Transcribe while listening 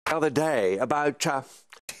the other day about...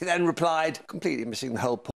 he then replied, completely missing the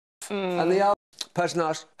whole point. And the other person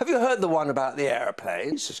asked, have you heard the one about the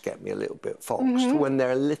aeroplanes? Just get me a little bit foxed when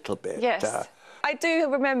they're a little bit... Yes. I do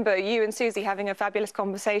remember you and Susie having a fabulous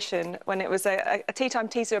conversation when it was a tea time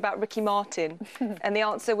teaser about Ricky Martin. And the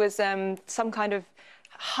answer was some kind of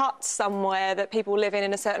hut somewhere that people live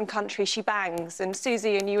in a certain country she bangs. And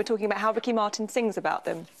Susie and you were talking about how Ricky Martin sings about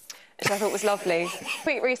them, which I thought was lovely. A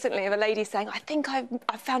tweet recently of a lady saying, I think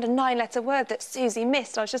I've found a 9-letter word that Susie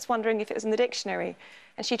missed. I was just wondering if it was in the dictionary.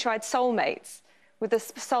 And she tried soulmates, with the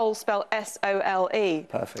soul spelled S-O-L-E.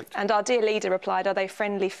 Perfect. And our dear leader replied, are they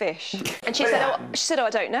friendly fish? And she said, oh, I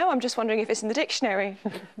don't know, I'm just wondering if it's in the dictionary.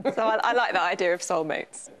 So I like that idea of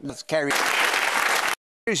soulmates. Let's carry...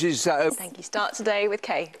 Thank you. Start today with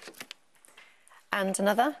K. And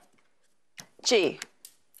another. G.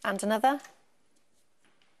 And another.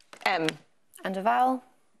 M. And a vowel.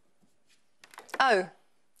 O.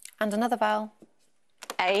 And another vowel.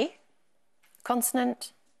 A.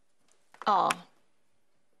 Consonant. R.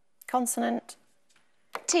 Consonant.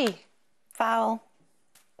 T. Vowel.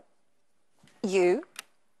 U.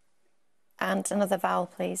 And another vowel,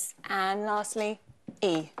 please. And lastly,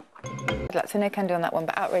 E. I'd like to no can do on that one,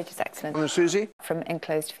 but outrageous excellence. And Susie? From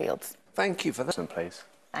Enclosed Fields. Thank you for that. Please.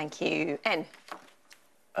 Thank you. N.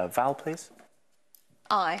 Vowel, please.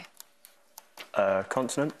 I.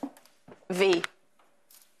 Consonant. V.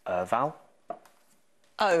 Vowel.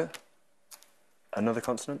 O. Another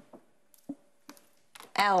consonant.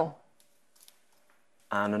 L.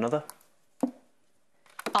 And another.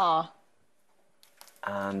 R.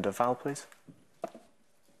 And a vowel, please.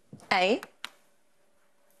 A.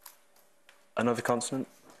 Another consonant.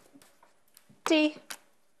 D.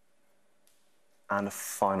 And a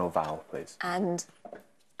final vowel, please. And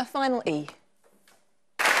a final E.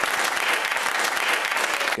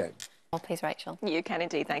 Okay. Oh, please, Rachel. You can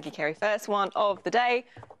indeed. Thank you, Kerry. First one of the day.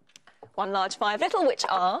 1 large, 5 little, which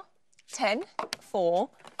are 10, 4,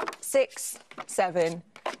 6, 7,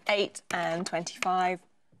 8 and 25.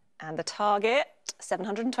 And the target,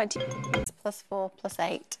 720. Plus 4 plus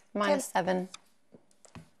 8 minus 7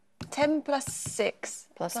 10 plus 6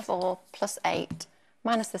 plus 4 plus 8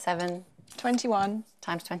 minus the 7 21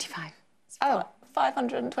 times 25. Oh,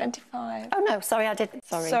 525. Oh, no, sorry, I did.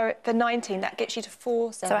 Sorry. So the 19, that gets you to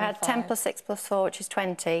 475. So I had 10 plus 6 plus 4, which is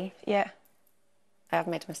 20. Yeah. I have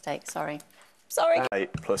made a mistake, sorry. Sorry.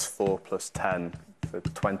 8 plus 4 plus 10 for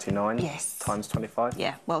 29. Yes. Times 25.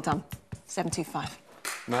 Yeah, well done. 725.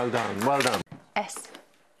 Well done, well done. S.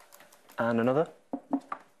 And another.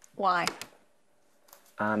 Y.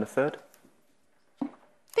 And a third.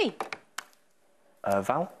 V.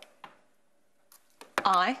 Vowel.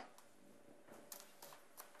 I.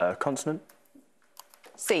 Consonant.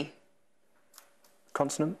 C.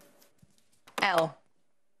 Consonant. L.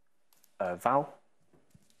 Vowel.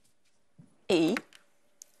 E.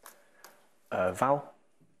 Vowel.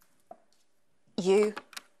 U.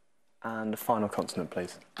 And a final consonant,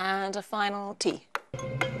 please. And a final T.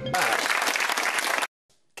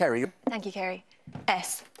 Kerry. Thank you, Kerry.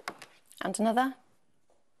 S. And another.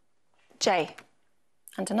 J.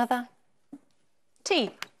 And another. T.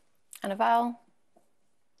 And a vowel.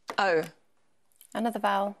 O. Another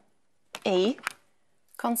vowel. E.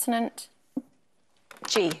 Consonant.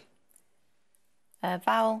 G.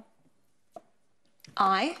 Vowel.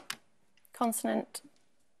 I. Consonant.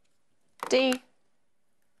 D.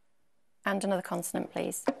 And another consonant,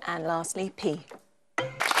 please. And lastly, P.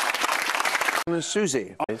 And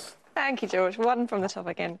Susie. Please. Thank you, George. 1 from the top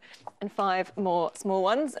again. And 5 more small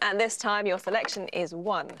ones. And this time your selection is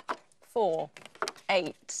 1, 4,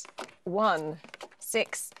 8, 1,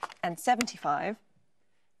 6 and 75.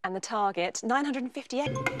 And the target,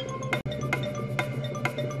 958.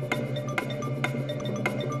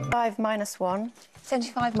 5 minus 1.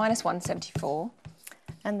 75 minus 1, 74.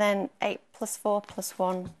 And then 8 plus 4 plus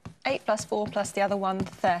 1. 8 plus 4 plus the other one,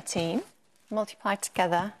 13. Multiply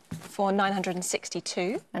together. For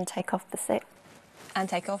 962. And take off the 6. And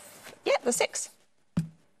take off, yeah, the 6.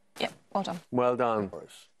 Yep, well done. Well done.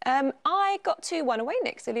 I got 2-1 away,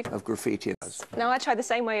 Nick, silly. Of graffiti. Now, I tried the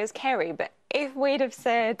same way as Kerry, but if we'd have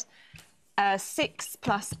said 6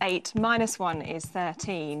 plus 8 minus 1 is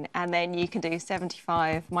 13, and then you can do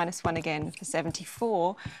 75 minus 1 again for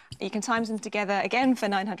 74, you can times them together again for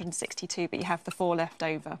 962, but you have the 4 left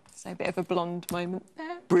over. So a bit of a blonde moment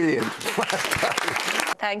there. Brilliant.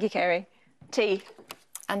 Thank you, Kerry. T.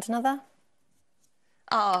 And another.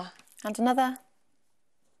 R. And another.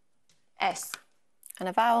 S. And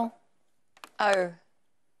a vowel. O.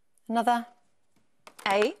 Another.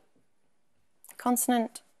 A.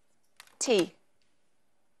 Consonant. T.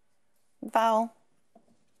 Vowel.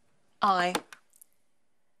 I.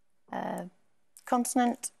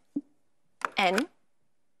 Consonant. N.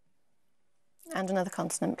 And another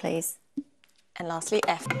consonant, please. And lastly,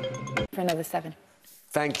 F. For another 7.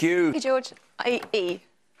 Thank you. Thank you, George. E.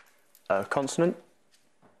 Consonant.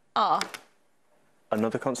 R.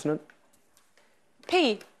 Another consonant.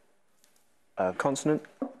 P. Consonant.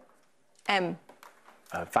 M.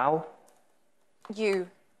 Vowel. U.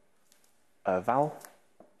 Vowel.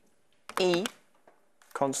 E.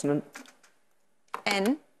 Consonant.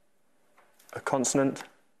 N. A consonant.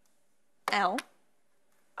 L.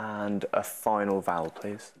 And a final vowel,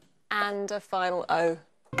 please. And a final O.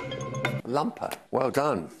 Lumper. Well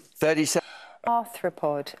done. 37.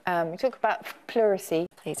 Arthropod. We talk about pleurisy.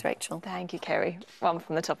 Please, Rachel. Thank you, Kerry. One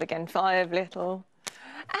from the top again. 5 little.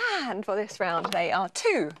 And for this round, they are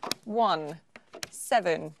 2, 1,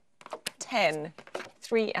 7, 10,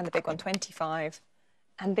 3, and the big one, 25.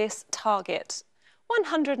 And this target,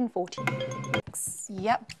 140.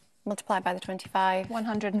 Yep. Multiply by the 25.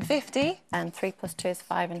 150. And 3 plus 2 is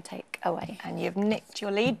 5 and take away. And you've nicked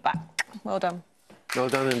your lead back. Well done. Well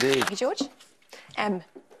done indeed. Thank you, George. M.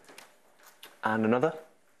 And another.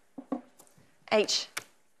 H.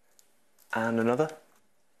 And another.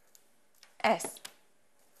 S.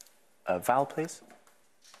 A vowel, please.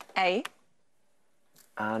 A.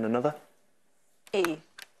 And another. E.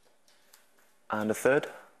 And a third.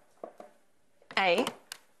 A.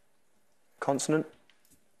 Consonant.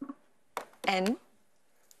 N.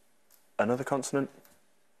 Another consonant.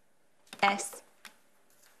 S.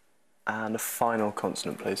 And a final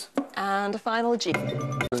consonant, please. And a final G.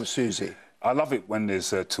 And Susie. I love it when there's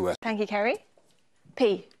 2 S. Thank you, Kerry.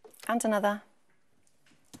 P. And another.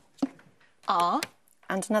 R.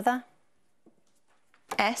 And another.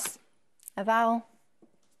 S. A vowel.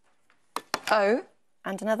 O.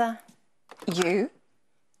 And another. U.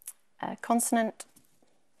 A consonant.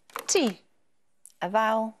 T. A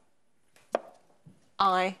vowel.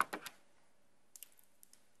 I.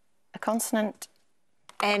 A consonant.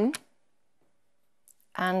 N.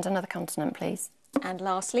 And another consonant, please. And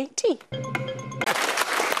lastly, T.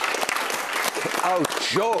 Oh,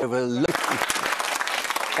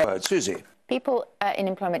 George. Susie. People in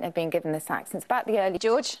employment have been given this act since about the early...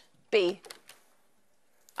 George. B.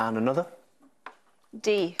 And another.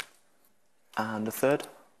 D. And a third.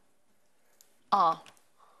 R.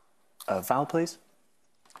 A vowel, please.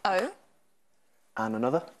 O. And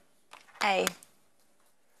another. A.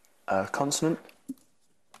 A consonant.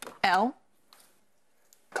 L.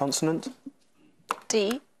 Consonant.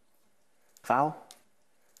 D. Vowel.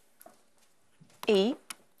 E.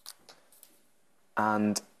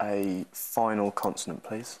 And a final consonant,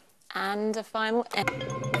 please. And a final N.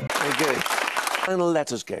 Very good. Final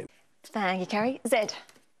letters game. Thank you, Kerry. Z.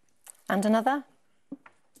 And another.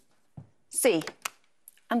 C.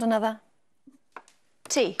 And another.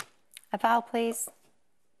 T. A vowel, please.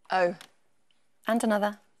 O. And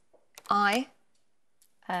another. I.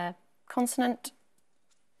 A consonant.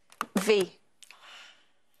 V.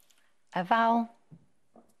 A vowel.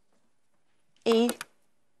 E.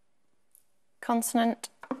 Consonant.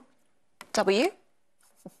 W.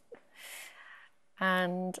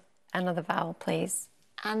 And another vowel, please.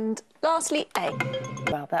 And lastly, A.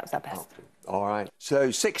 Well, that was our best. All right.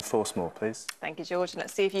 So 6. 4 small, please. Thank you, George.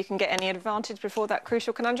 Let's see if you can get any advantage before that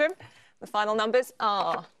crucial conundrum. The final numbers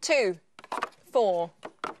are 2, 4,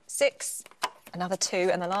 6, another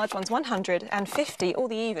 2, and the large one's 150, all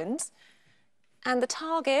the evens. And the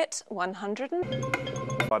target, 100.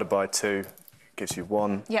 Divided by 2 gives you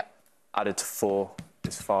 1. Yep. Added to 4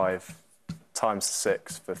 is 5. Times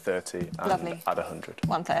 6 for 30. And Lovely. add 100.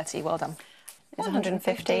 130, well done. Is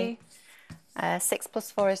 150. 6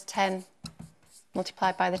 plus 4 is 10.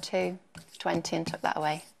 Multiplied by the 2, 20, and took that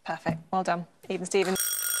away. Perfect, well done. Even Steven.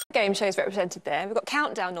 Game shows represented there. We've got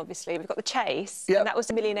Countdown, obviously. We've got The Chase. Yep. And that was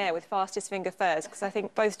the Millionaire with Fastest Finger First, because I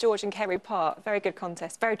think both George and Kerry part. Very good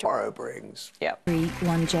contest. Very Borrow brings. Yep.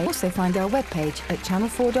 1J. Also find our webpage at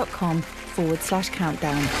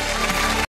channel4.com/countdown.